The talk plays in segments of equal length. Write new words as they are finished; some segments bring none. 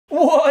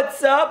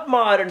What's up,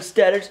 Modern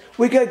Steaders?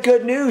 We got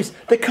good news.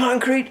 The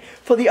concrete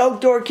for the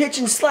outdoor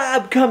kitchen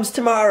slab comes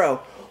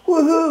tomorrow.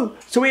 Woohoo!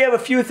 So we have a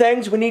few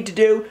things we need to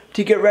do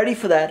to get ready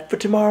for that for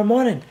tomorrow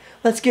morning.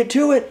 Let's get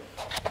to it.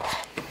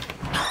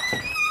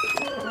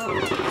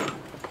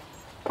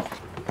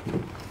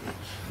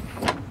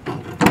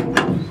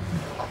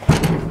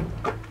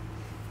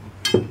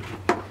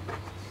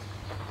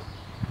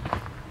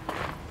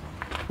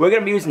 We're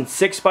going to be using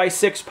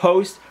 6x6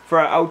 posts for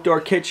our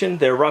outdoor kitchen.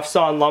 They're rough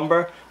sawn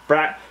lumber.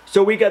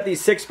 So we got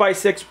these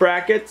 6x6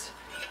 brackets.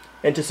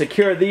 And to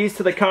secure these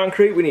to the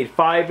concrete, we need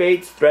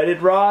 5/8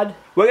 threaded rod.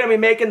 We're going to be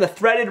making the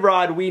threaded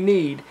rod we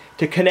need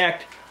to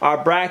connect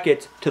our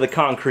brackets to the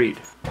concrete.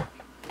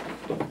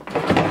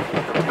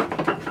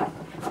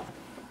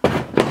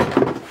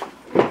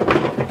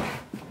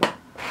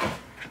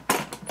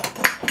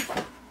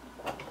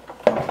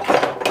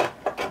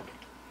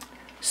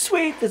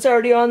 Sweet, that's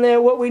already on there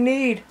what we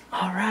need.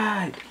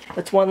 Alright,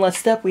 that's one less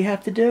step we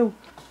have to do.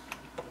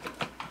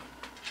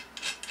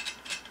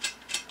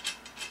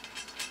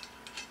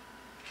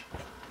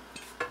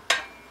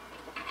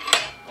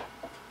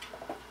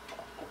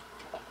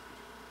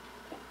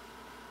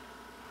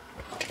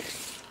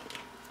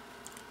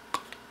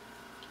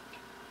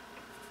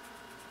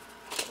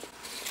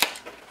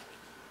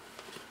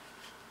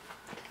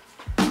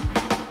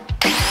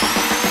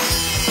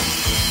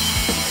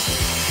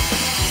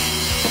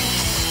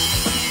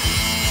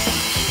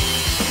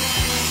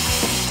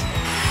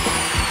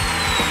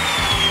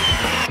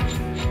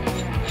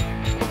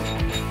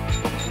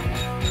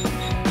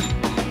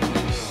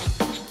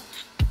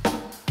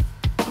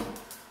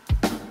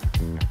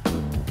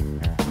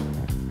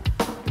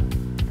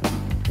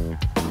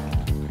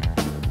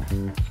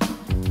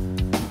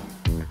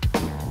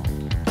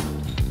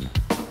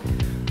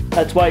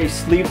 That's why you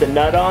sleeve the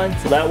nut on,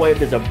 so that way if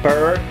there's a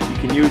burr, you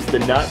can use the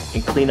nut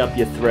and clean up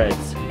your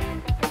threads.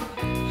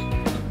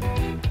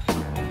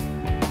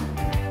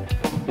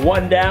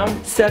 One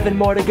down, 7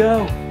 more to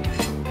go.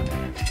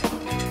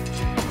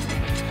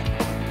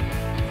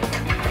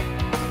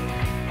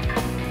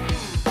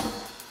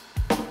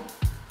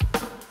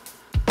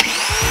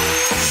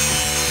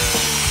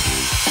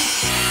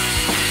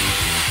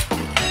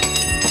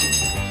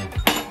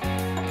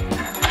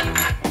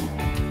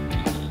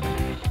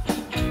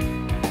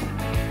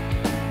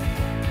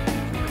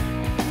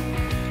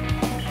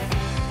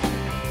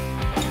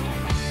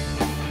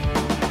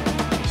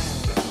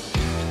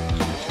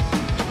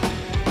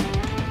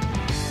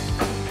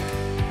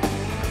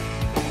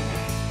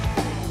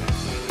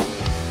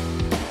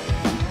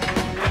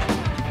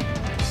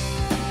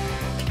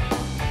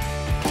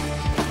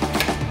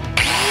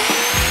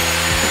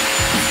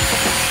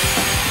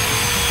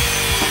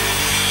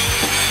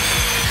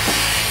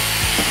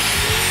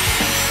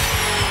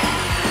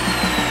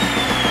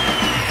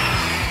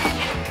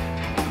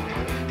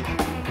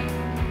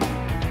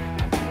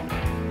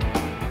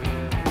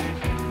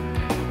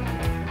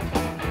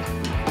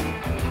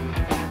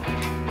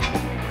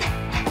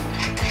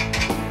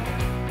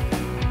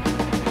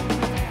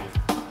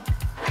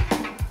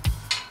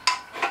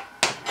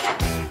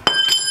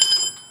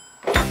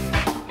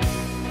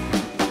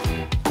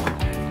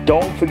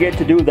 Don't forget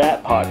to do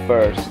that part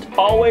first.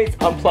 Always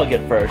unplug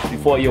it first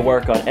before you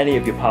work on any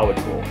of your power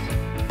tools.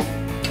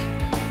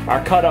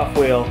 Our cutoff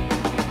wheel,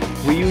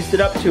 we used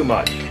it up too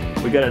much.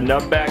 We got a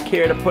nut back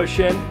here to push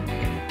in,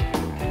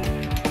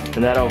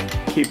 and that'll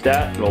keep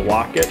that, it'll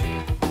lock it.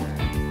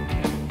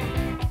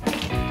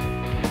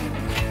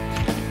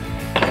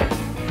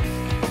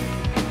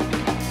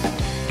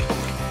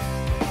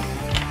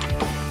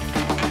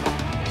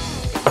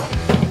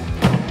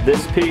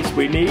 This piece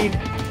we need.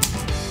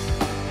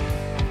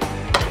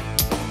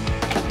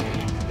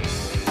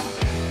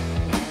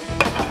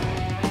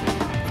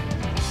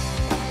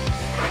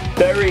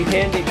 Very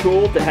handy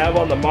tool to have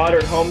on the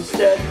Modern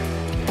Homestead.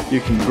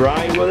 You can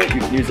grind with it, you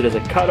can use it as a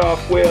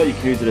cutoff wheel, you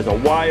can use it as a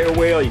wire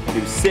wheel, you can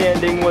do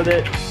sanding with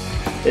it.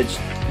 It's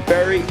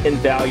very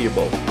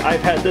invaluable.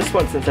 I've had this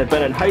one since I've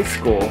been in high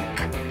school,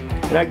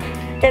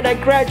 and I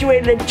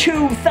graduated in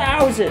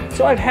 2000,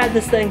 so I've had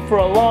this thing for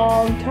a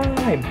long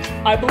time.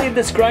 I believe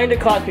this grinder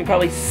cost me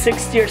probably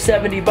 60 or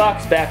 70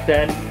 bucks back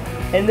then,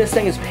 and this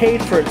thing has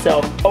paid for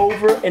itself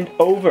over and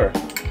over.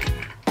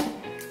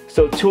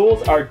 So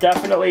tools are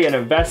definitely an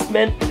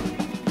investment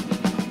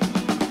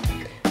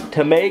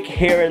to make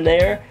here and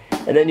there,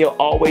 and then you'll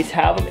always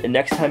have them, and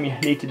next time you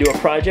need to do a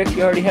project,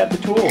 you already have the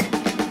tool.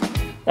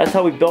 That's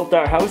how we built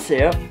our house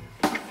here.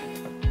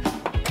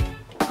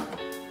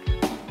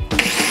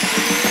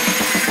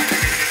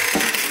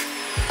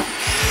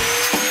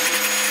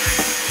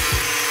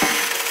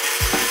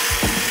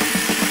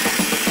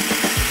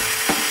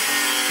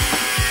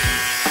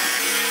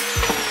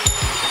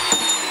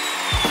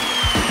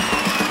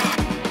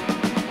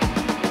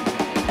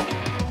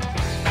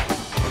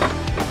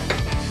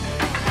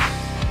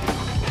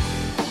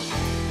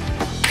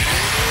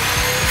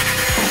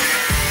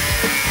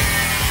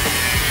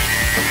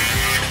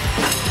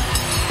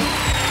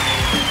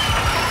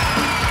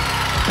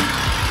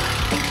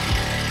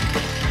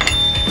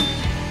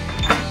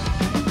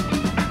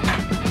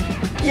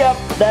 Yep,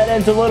 that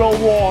end's a little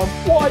warm.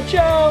 Watch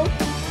out!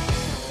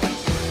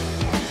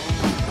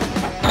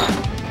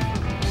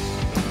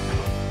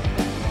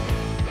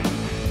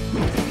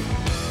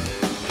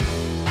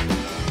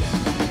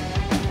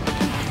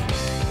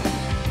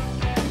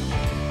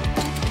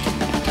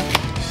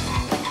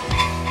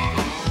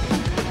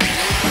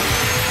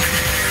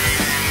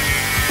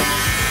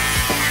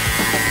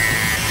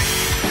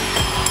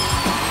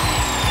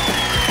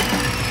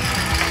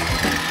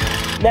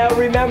 Now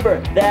remember,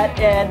 that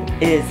end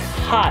is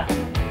hot,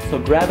 so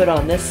grab it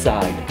on this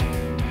side.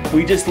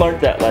 We just learned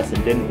that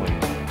lesson, didn't we?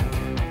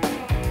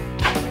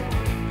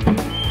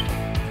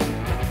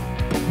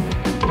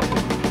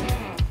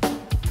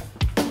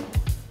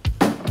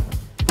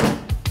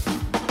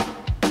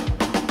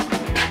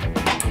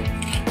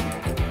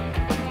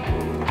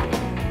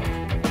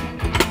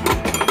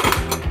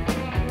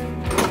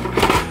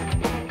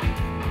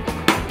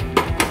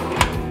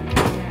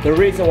 The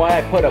reason why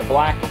I put a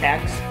black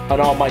X on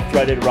all my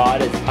threaded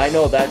rod is I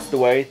know that's the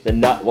way the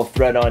nut will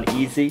thread on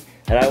easy,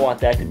 and I want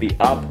that to be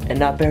up and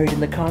not buried in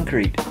the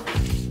concrete.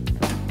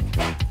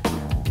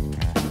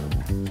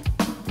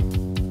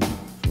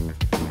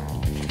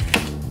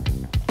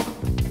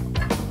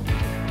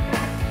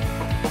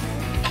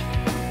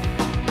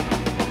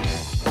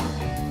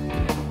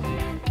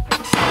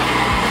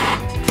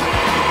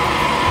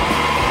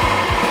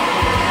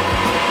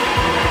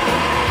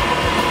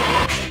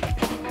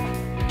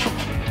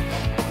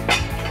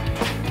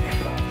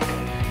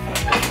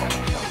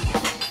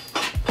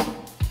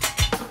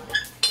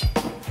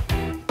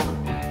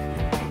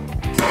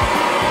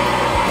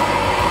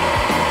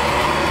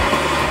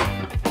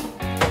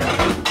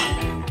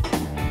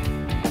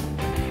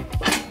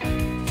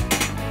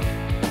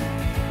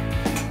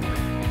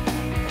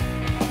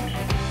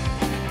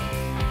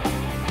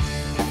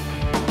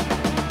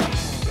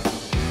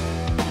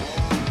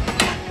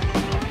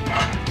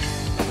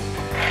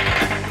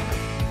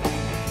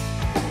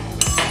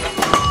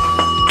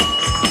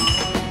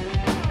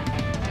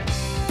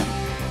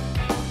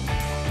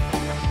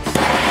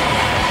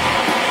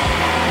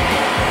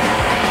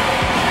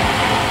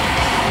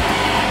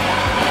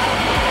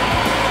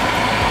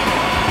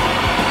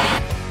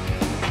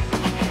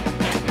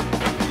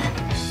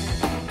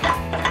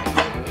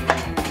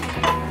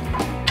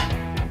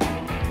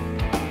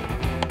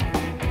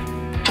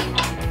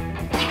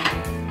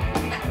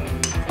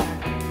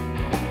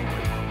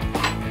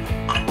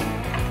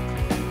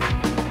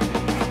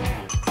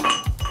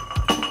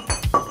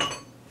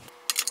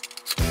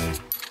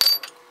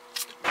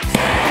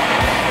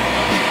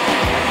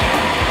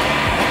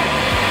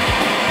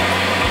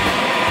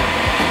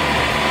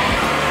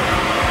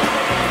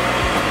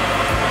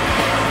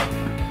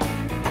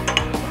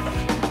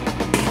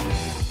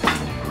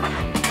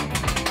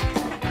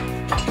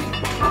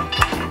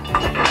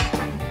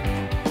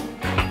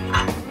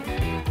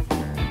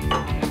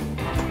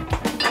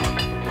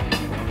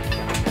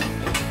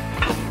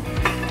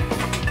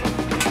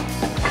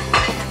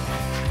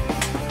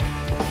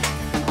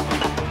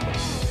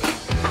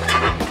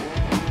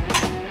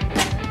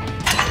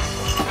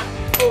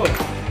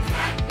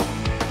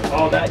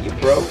 All that you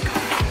broke.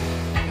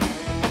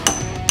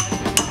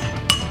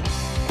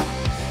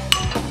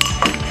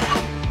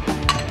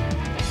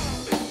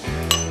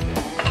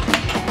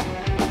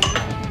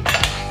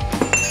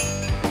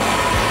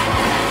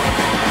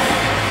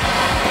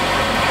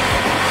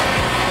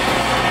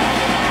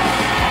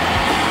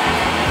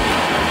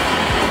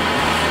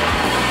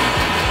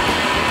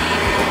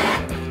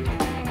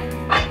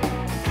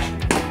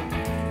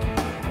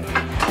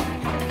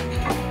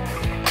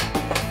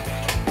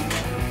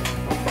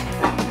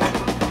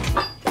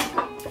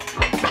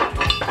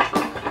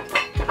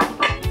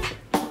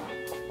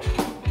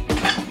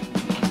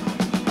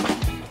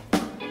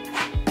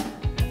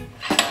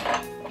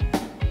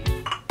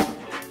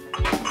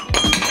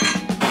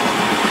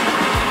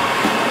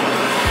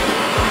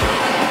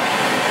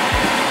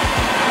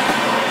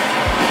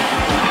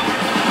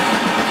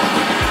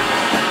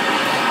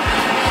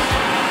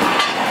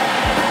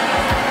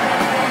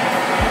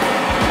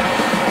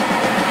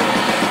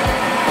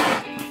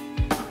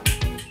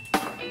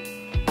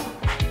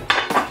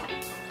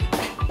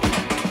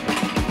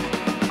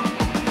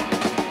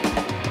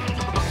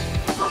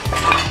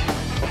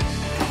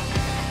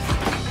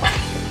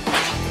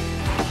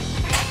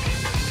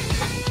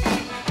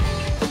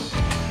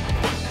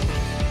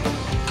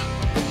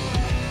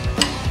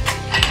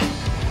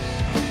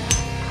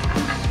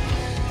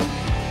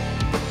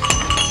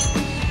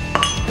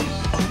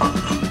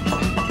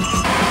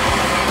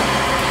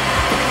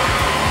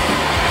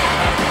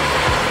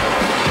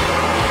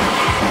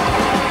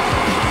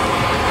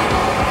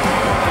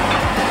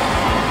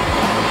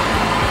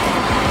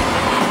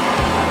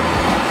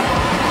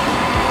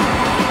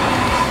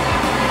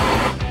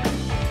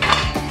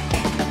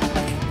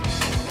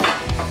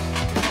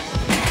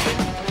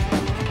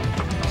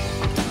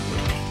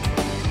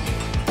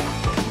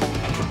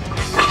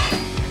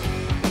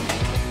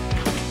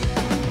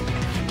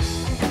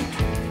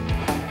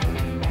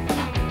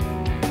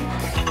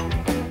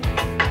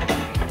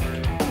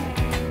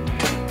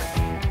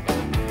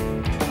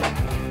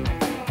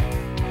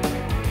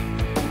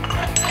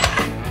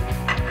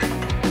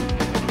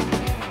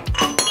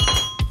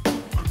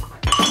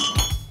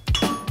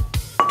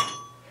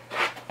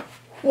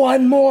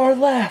 one more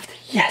left.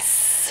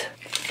 Yes.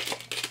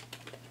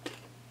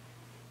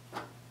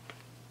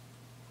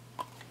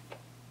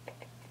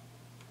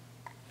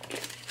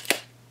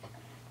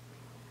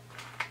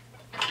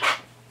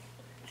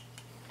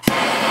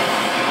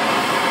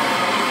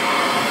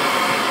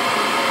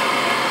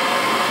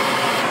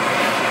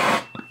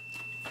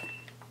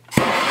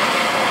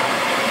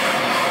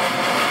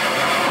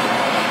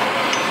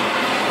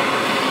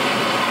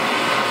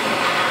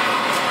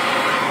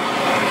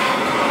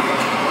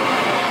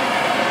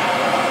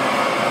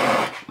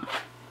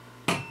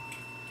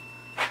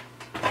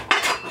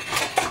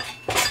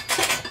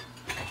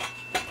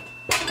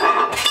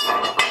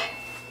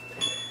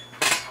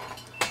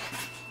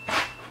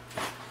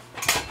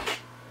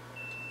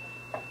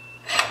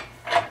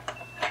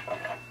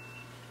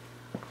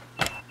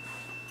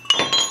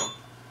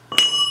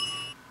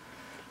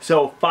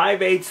 So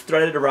 5/8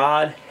 threaded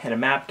rod and a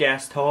MAP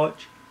gas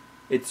torch.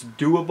 It's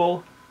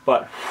doable,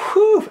 but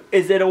whew,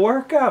 is it a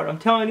workout? I'm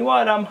telling you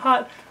what, I'm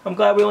hot. I'm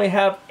glad we only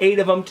have 8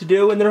 of them to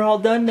do and they're all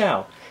done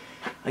now.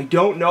 I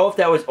don't know if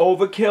that was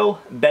overkill,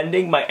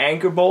 bending my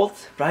anchor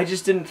bolts, but I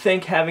just didn't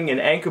think having an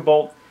anchor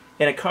bolt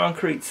in a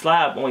concrete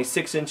slab only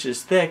 6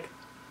 inches thick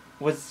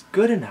was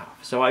good enough.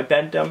 So I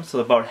bent them, so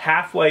about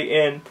halfway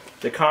in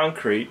the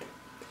concrete,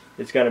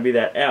 it's going to be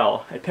that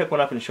L. I'd pick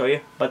one up and show you,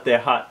 but they're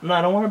hot. And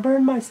I don't want to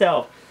burn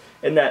myself.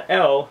 And that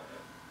L,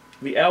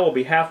 the L will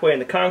be halfway in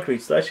the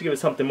concrete, so that should give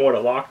us something more to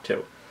lock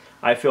to.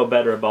 I feel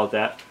better about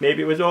that.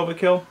 Maybe it was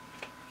overkill,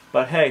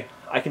 but hey,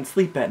 I can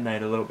sleep at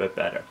night a little bit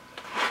better.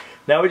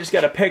 Now we just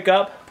got to pick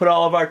up, put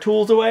all of our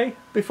tools away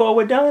before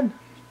we're done.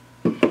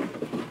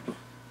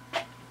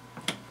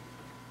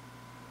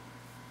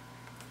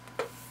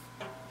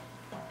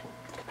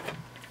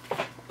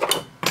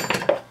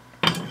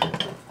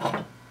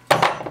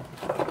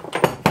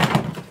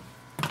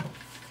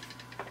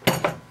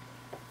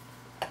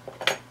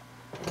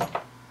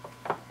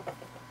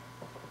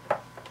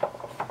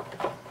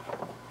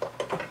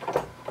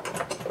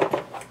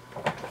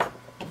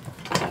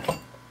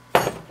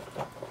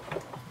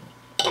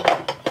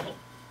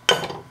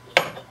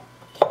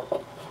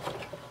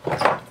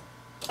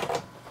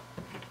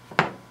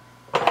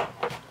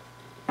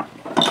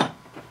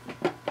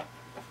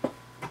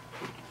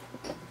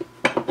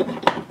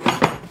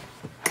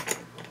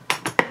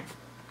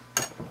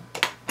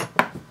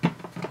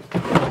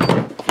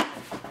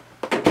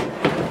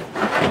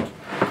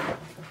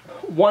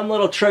 One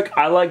little trick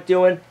I like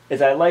doing is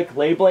I like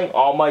labeling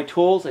all my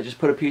tools. I just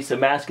put a piece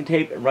of masking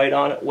tape and write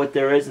on it what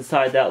there is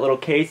inside that little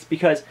case,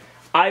 because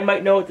I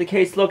might know what the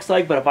case looks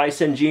like, but if I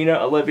send Gina,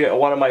 Olivia, or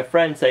one of my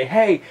friends say,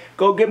 hey,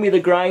 go get me the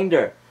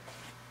grinder,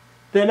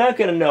 they're not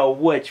going to know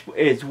which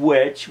is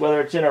which,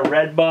 whether it's in a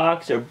red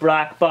box or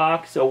black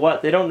box or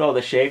what. They don't know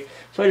the shape.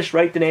 So I just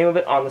write the name of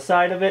it on the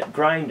side of it: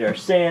 grinder,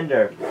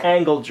 sander,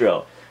 angle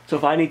drill. So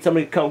if I need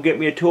somebody to come get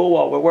me a tool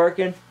while we're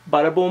working,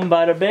 bada boom,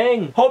 bada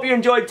bing. Hope you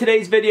enjoyed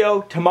today's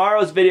video.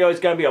 Tomorrow's video is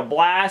going to be a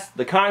blast.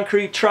 The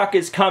concrete truck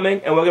is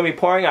coming and we're going to be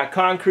pouring our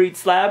concrete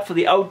slab for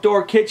the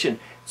outdoor kitchen.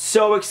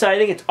 So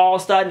exciting. It's all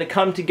starting to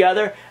come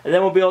together, and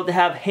then we'll be able to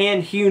have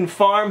hand-hewn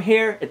farm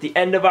here at the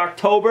end of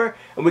October,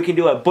 and we can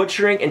do a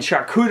butchering and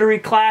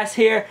charcuterie class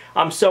here.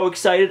 I'm so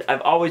excited.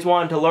 I've always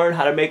wanted to learn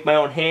how to make my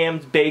own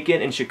hams,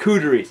 bacon, and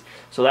charcuteries.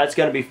 So that's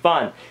going to be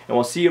fun. And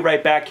we'll see you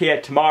right back here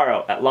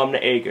tomorrow at Lumnah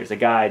Acres, a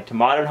guide to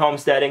modern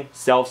homesteading,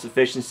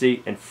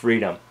 self-sufficiency, and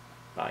freedom.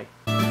 Bye.